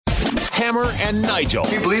Hammer and Nigel.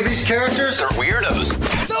 Can you believe these characters are weirdos?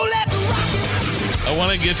 So let's rock it! I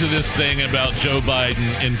want to get to this thing about Joe Biden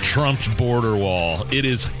and Trump's border wall. It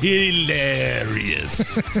is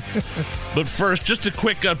hilarious. But first, just a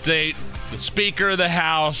quick update. The Speaker of the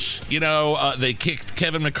House, they kicked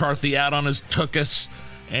Kevin McCarthy out on his tuchus,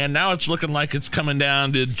 and now it's looking like it's coming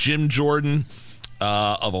down to Jim Jordan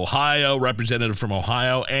of Ohio, representative from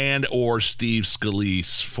Ohio, and or Steve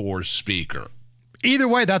Scalise for Speaker. Either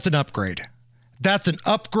way, that's an upgrade. That's an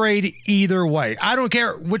upgrade either way. I don't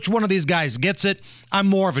care which one of these guys gets it. I'm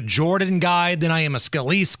more of a Jordan guy than I am a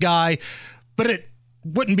Scalise guy, but it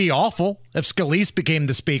wouldn't be awful if Scalise became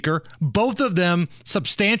the Speaker. Both of them,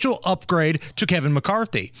 substantial upgrade to Kevin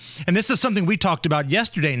McCarthy. And this is something we talked about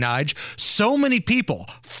yesterday, Nige. So many people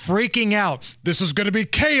freaking out. This is going to be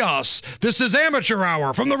chaos. This is amateur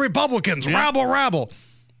hour from the Republicans. Yeah. Rabble, rabble.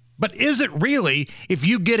 But is it really if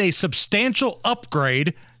you get a substantial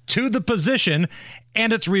upgrade to the position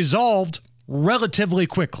and it's resolved relatively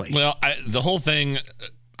quickly? Well, the whole thing,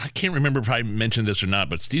 I can't remember if I mentioned this or not,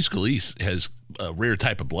 but Steve Scalise has a rare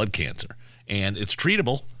type of blood cancer, and it's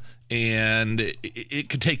treatable, and it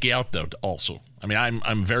could take you out, though, also. I mean,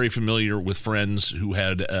 I'm very familiar with friends who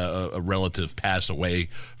had a relative pass away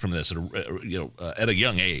from this at a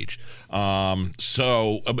young age. But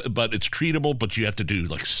it's treatable, but you have to do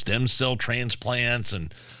like stem cell transplants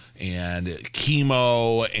and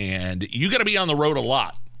chemo, and you got to be on the road a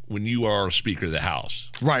lot when you are Speaker of the House.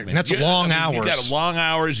 Right, and that's long hours. You got long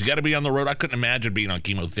hours. You got to be on the road. I couldn't imagine being on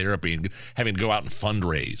chemotherapy and having to go out and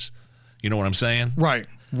fundraise. You know what I'm saying? Right.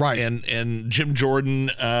 And Jim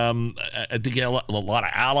Jordan, I think he had a lot of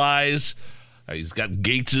allies. He's got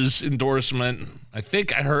Gates's endorsement. I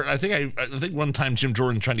think one time Jim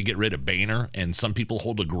Jordan tried to get rid of Boehner, and some people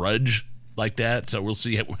hold a grudge like that. So we'll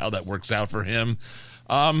see how that works out for him.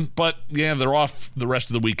 But yeah, they're off the rest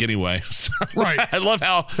of the week anyway. So, right. I love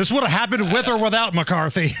how this would have happened with or without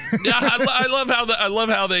McCarthy. Yeah, I love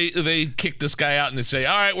how they kick this guy out and they say,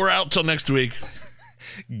 "All right, we're out till next week."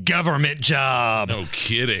 Government job. No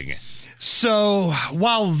kidding. So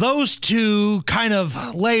while those two kind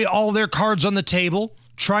of lay all their cards on the table,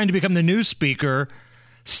 trying to become the new Speaker,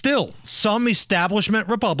 still some establishment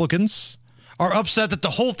Republicans are upset that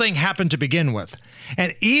the whole thing happened to begin with,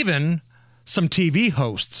 and even some TV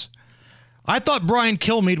hosts. I thought Brian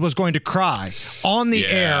Kilmeade was going to cry on the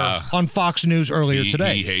air on Fox News earlier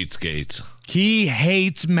today. He hates Gates. He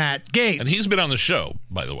hates Matt Gaetz. And he's been on the show,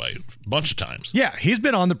 by the way, a bunch of times. Yeah, he's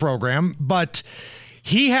been on the program, but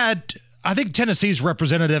he had, I think, Tennessee's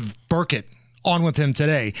Representative Burchett on with him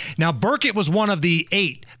today. Now, Burchett was one of the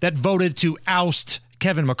 8 that voted to oust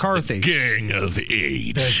Kevin McCarthy. The Gang of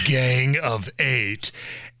 8. The Gang of 8.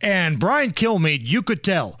 And Brian Kilmeade, you could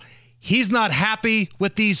tell, he's not happy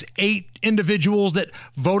with these 8 individuals that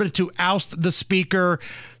voted to oust the Speaker.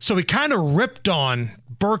 So he kind of ripped on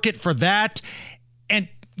Burchett for that. And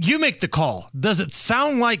you make the call. Does it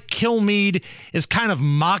sound like Kilmeade is kind of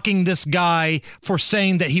mocking this guy for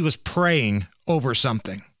saying that he was praying over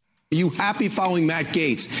something? Are you happy following Matt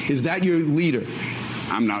Gaetz? Is that your leader?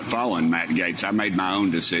 I'm not following Matt Gaetz. I made my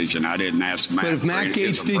own decision. I didn't ask Matt. But if Matt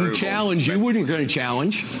Gaetz didn't challenge, you weren't going to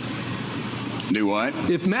challenge. Do what?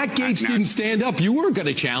 If Matt Gaetz didn't stand up, you weren't going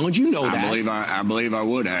to challenge. You know that. I believe I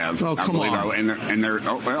would have. Oh, come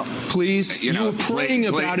on. Please. You were praying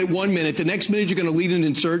about it 1 minute. The next minute, you're going to lead an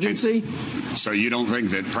insurgency? So you don't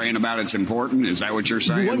think that praying about it's important? Is that what you're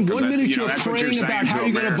saying? One minute you're praying about how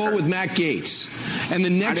you're going to vote with Matt Gaetz. And the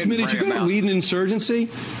next minute you're going to lead an insurgency?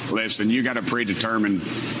 Listen, you got a predetermined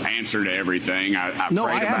answer to everything.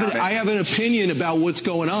 I have an opinion about what's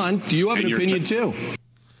going on. Do you have an opinion too?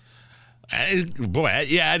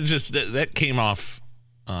 That came off.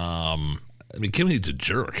 Kilmeade's a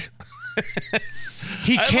jerk.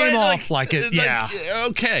 He came off like it. Yeah.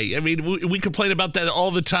 Okay. I mean, we complain about that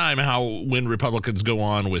all the time. How when Republicans go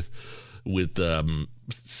on with CNN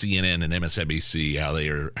and MSNBC,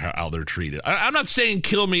 how they're treated. I'm not saying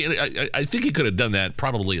Kilmeade. I think he could have done that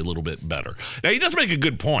probably a little bit better. Now he does make a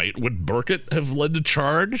good point. Would Burchett have led the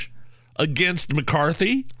charge against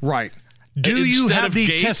McCarthy? Right. Do you have the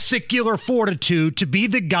testicular fortitude to be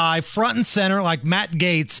the guy front and center like Matt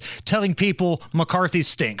Gaetz telling people McCarthy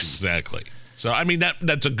stinks? Exactly. So, I mean,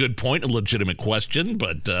 that's a good point, a legitimate question,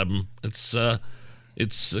 but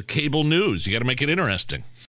it's cable news. You got to make it interesting.